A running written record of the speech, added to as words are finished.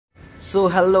So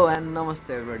hello and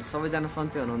नमस्ते everybody सबैजना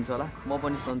सन्चै हुनुहुन्छ होला म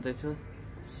पनि सन्चै छु।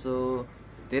 सो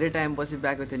धेरै टाइमपछि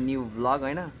ब्याक विथ न्यू भ्लग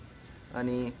हैन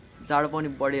अनि जाडो पनि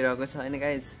बढिरहेको छ हैन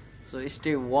guys. So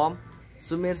stay warm.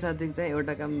 So मेरो साथीको चाहिँ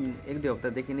एउटा काम 1-2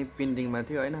 हप्तादेखि नै पेन्डिङमा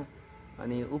थियो हैन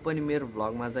अनि ऊ पनि मेरो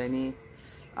भ्लगमा चाहिँ नि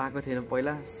आएको थिएन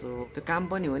पहिला। सो त्यो काम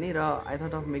पनि हो नि र I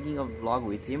thought of making a vlog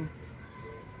with him,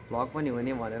 vlog पनि हो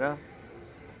नि भनेर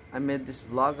आई मेड दिस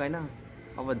भ्लग हैन।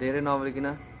 अब धेरै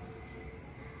नबोलिकन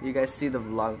you guys see the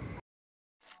vlog.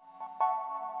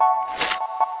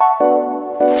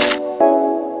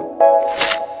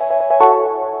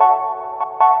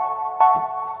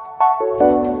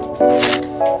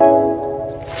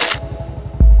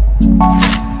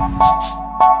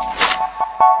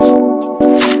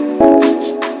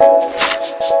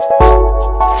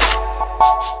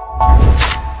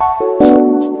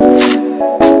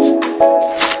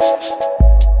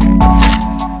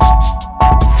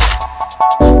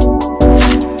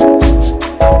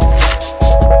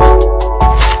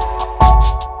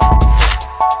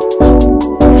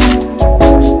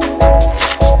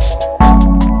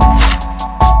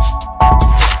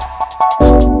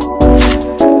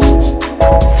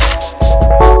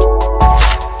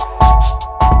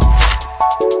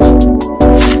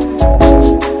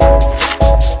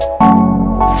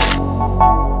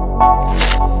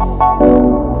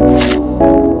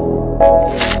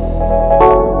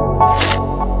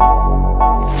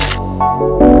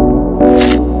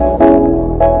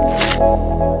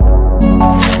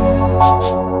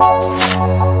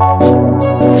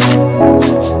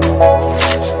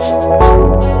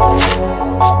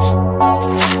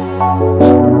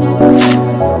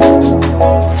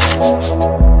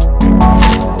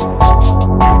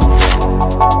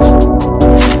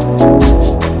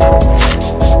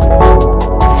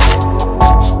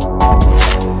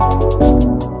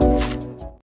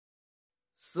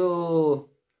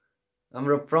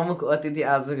 हाम्रो प्रमुख अतिथि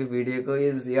आजको भिडियोको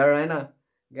इज हियर हैन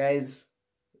guys,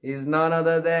 is non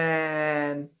other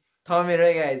than थमिर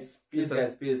है गाइज। Piece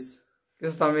guys piece.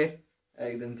 के छ थमिर?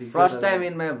 एकदम ठीक छ। First time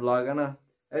in my vlog हैन।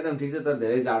 एकदम ठीक छ, तर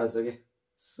धेरै जाडो छ के।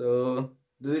 सो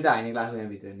दुईटा हाइने ग्लास यहाँ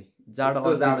भित्र नि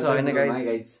जाडो छ हैन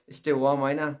गाइज। स्टे वार्म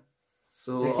हैन।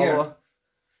 सो अब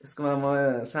यसकोमा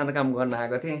म सानो काम गर्न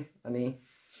आएको थिएँ अनि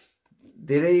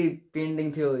धेरै पेन्डिङ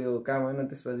थियो यो काम हैन।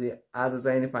 त्यसपछि आज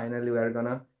चाहिँ नि फाइनली वी आर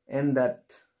गना end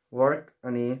that work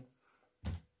अनि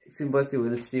एकछिनपछि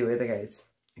विल सी है त गाइज।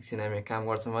 एकछिन हामी काम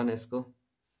गर्छौँ भने यसको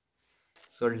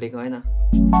सोल्डिङको हैन।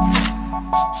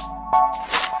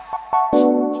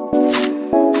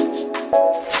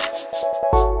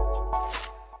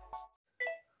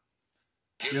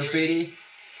 You're pretty,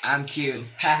 I'm cute.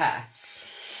 Haha.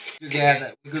 Together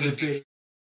we could be pretty.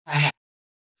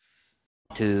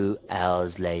 2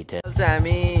 hours later.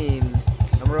 हामी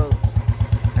हाम्रो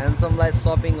ह्यान्डसमलाई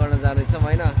सपिङ गर्न जाँदैछौँ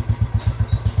हैन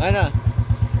हैन।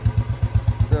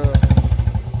 सो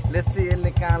लेट्स सी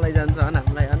यसले कहाँ लैजान्छ होइन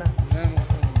हामीलाई होइन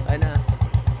होइन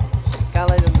कहाँ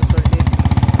लैजान्छ सोल्टी,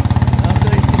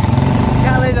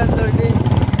 कहाँ लैजान्छ सोल्टी?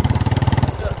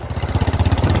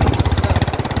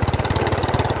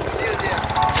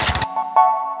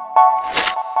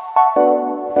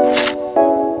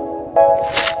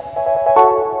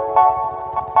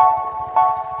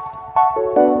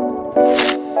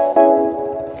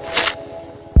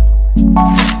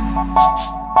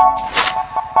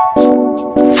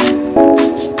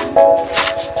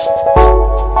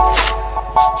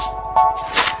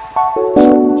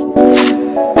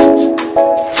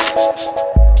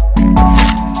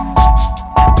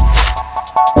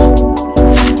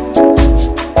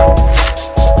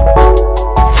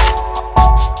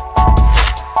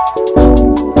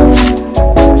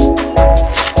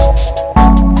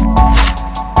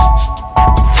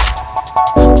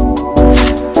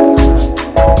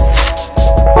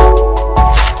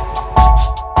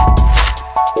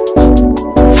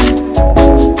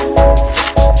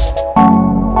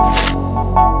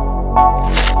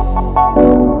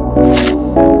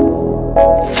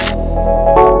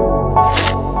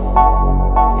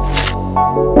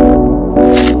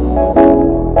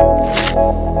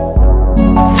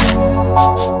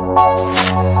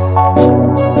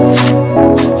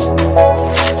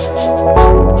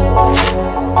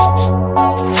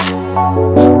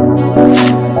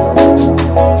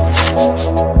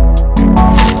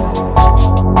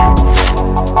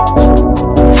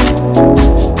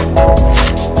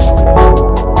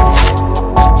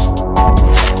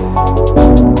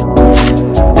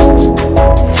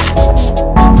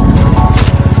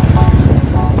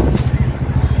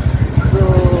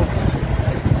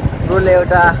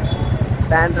 एउटा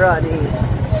प्यान्ट र अनि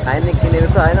खाने किनेको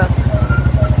छ हैन,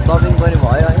 शपिङ पनि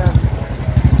भयो हैन।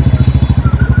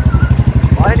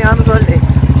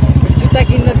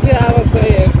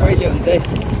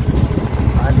 चाहिँ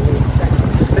अनि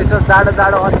त्यस्तै छ जाडो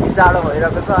जाडो अति जाडो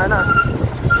भइरहेको छ हैन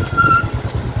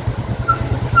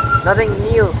नथिङ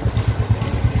न्यू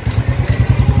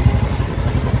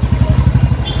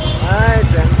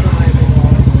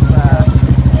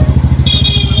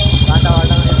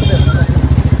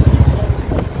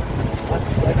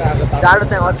जाडो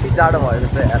चाहिँ अति जाडो भएको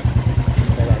छ यार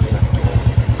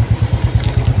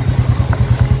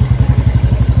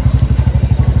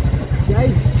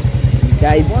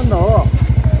गाइस बन्द हो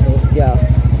क्या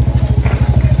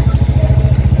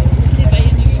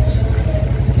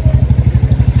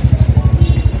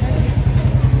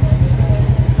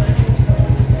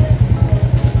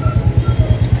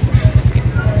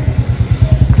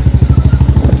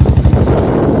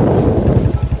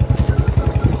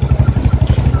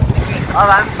अब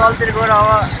हामी तलतिर गएर अब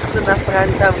नास्ता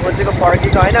खाने टाइम खोजेको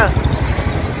फर्केको होइन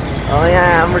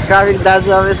यहाँ हाम्रो ट्राफिक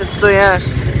दाजु अब यस्तो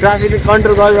यहाँ ट्राफिकले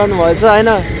कन्ट्रोल गरिरहनु भएछ होइन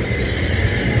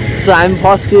सो हामी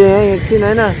फस्यो यहाँ एकछिन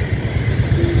होइन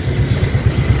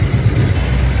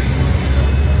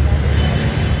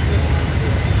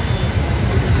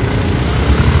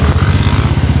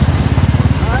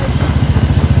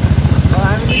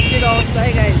हामी निस्केको अवस्था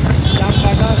है गाइस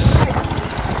जामबाट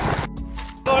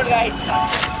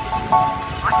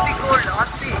अति कोल्ड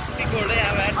अति कोल्ड है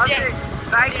अब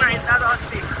बाइकमा हिँड्दा त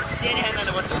अस्ति सेरी खान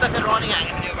जानुपर्छ उता फेरि रनिङ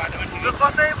हाल्यो भने यो बाटोमा ठिक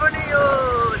कसै पनि यो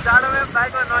जाडोमा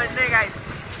बाइकमा नहिँड्ने गाइस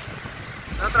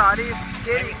नत्र हरि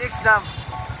फेरि नेक्स्ट जाम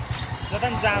जता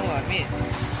पनि जाम हो हामी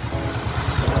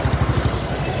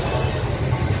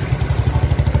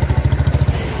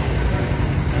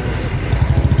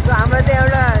हामीलाई चाहिँ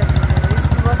एउटा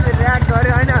बसले ऱ्याक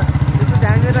गर्यो होइन त्यसको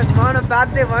ध्यान त घुमाउन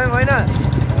बाध्य भयौँ होइन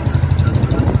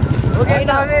ओके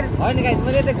तमिर होइन गाइस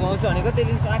मैले त घुमाउँछु भनेको त्यो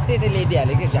दिन स्वाटै त्यो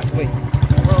ल्याइदिइहाल्यो कि झ्याप्पै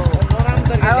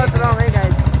I was wrong है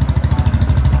गाइस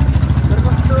तर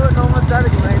कस्तो नमजाले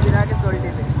घुमाइदिरहेको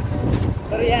छोरीले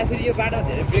तर यहाँ फेरि यो बाटोमा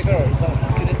धेरै ब्रेकरहरू छ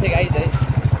सुनेको थिएँ गाइस है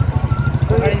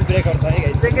अगाडि ब्रेकर छ है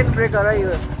गाइस सेकेन्ड ब्रेकर है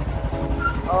यो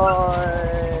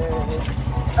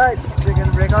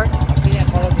सेकेन्ड ब्रेकर फेरि यहाँ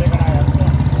थर्ड ब्रेकर आइहाल्छ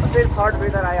फेरि थर्ड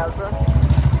ब्रेकर आइहाल्छ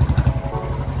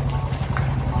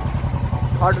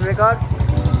third breaker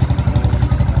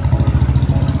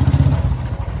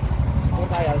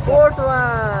fourth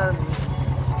one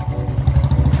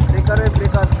ब्रेकरै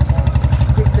breaker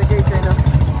ठिक छ केही छैन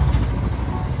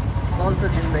चल्छ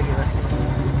जिन्दगीमा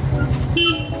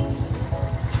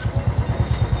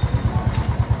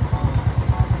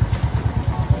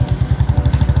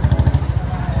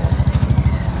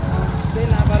त्यही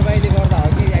लापरवाहीले गर्दा हो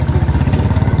कि एक्सिडेन्ट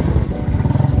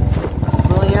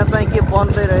सो यहाँ चाहिँ के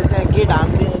बन्दै रहेछ यहाँ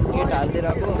गेट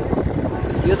हालिदिरहेको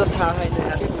यो त थाहा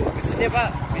छैन नेपाल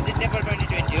भिजिट नेपाल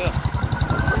 2020 हो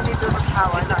अन्य त्यो त थाहा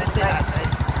भएन त्यस्तै लाग्छ है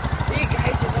ए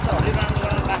गाइस यता त हरि राम्रो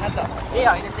गर्न राख त ए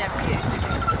होइन त्यहाँ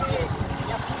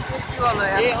फेस्टिभल हो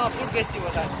ए फुड फेस्टिभल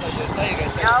सही हो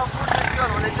गाइस यहाँ फुड फेस्टिभल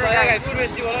हुने चाहिँ गाइस फुड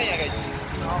फेस्टिभल हो यहाँ गाइस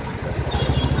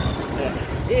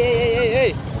ए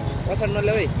पछाडि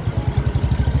नल्याऊ है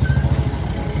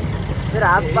तेरो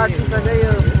हात बाटिसक्यो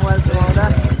यो मोबाइल चलाउँदा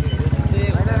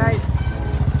होइन गाइस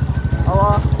अब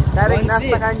डाइरेक्ट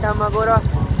नास्ता खाने ठाउँमा गएर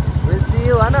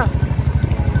सियो होइन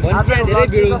धेरै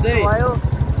भिड हुन्छ है भयो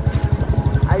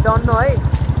आई डोन्ट नो है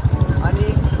अनि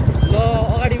ल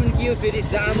अगाडि पनि के हो फेरि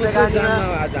जाममा आज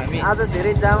हामी आज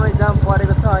धेरै जाम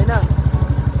परेको छ होइन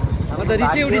म त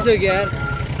रिसै उठिसक्यो यार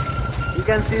you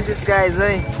can see this guys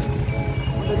है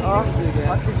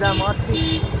अति जाम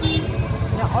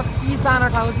अति सानो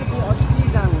ठाउँ चाहिँ अति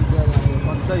जाम हुन्छ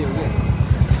सधैँ हो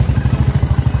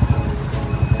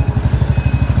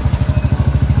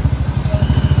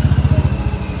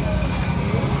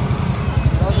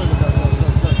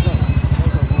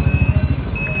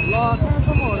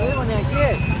कि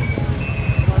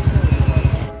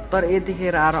तर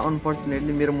यतिखेर आएर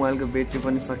अनफर्चुनेटली मेरो मोबाइलको ब्याट्री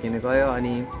पनि सकिन गयो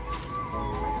अनि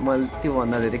मैले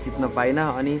त्योभन्दा धेरै खिच्न पाइनँ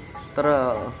अनि तर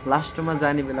लास्टमा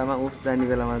जाने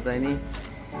बेलामा चाहिँ नि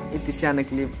यति सानो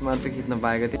क्लिप मात्रै खिच्न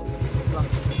पाएको थिएँ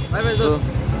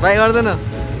बाई गर्दैन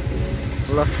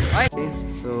ल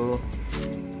so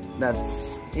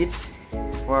that's it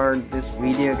for this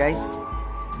video guys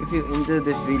if you enjoy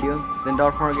this video then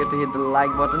don't forget to hit the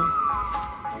like button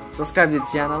subscribe the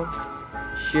channel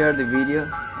share the video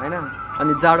होइन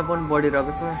अनि जाडो पनि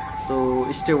बढिरहेको छ सो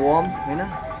स्टे वार्म होइन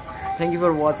thank you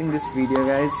for watching this video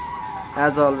guys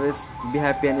as always be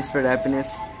happy and spread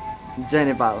happiness Jay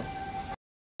Nepal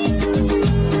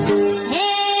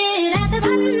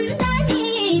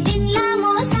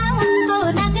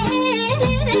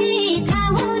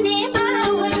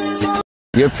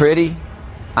You're pretty,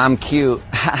 I'm cute.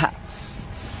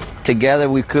 Together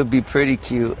we could be pretty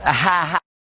cute.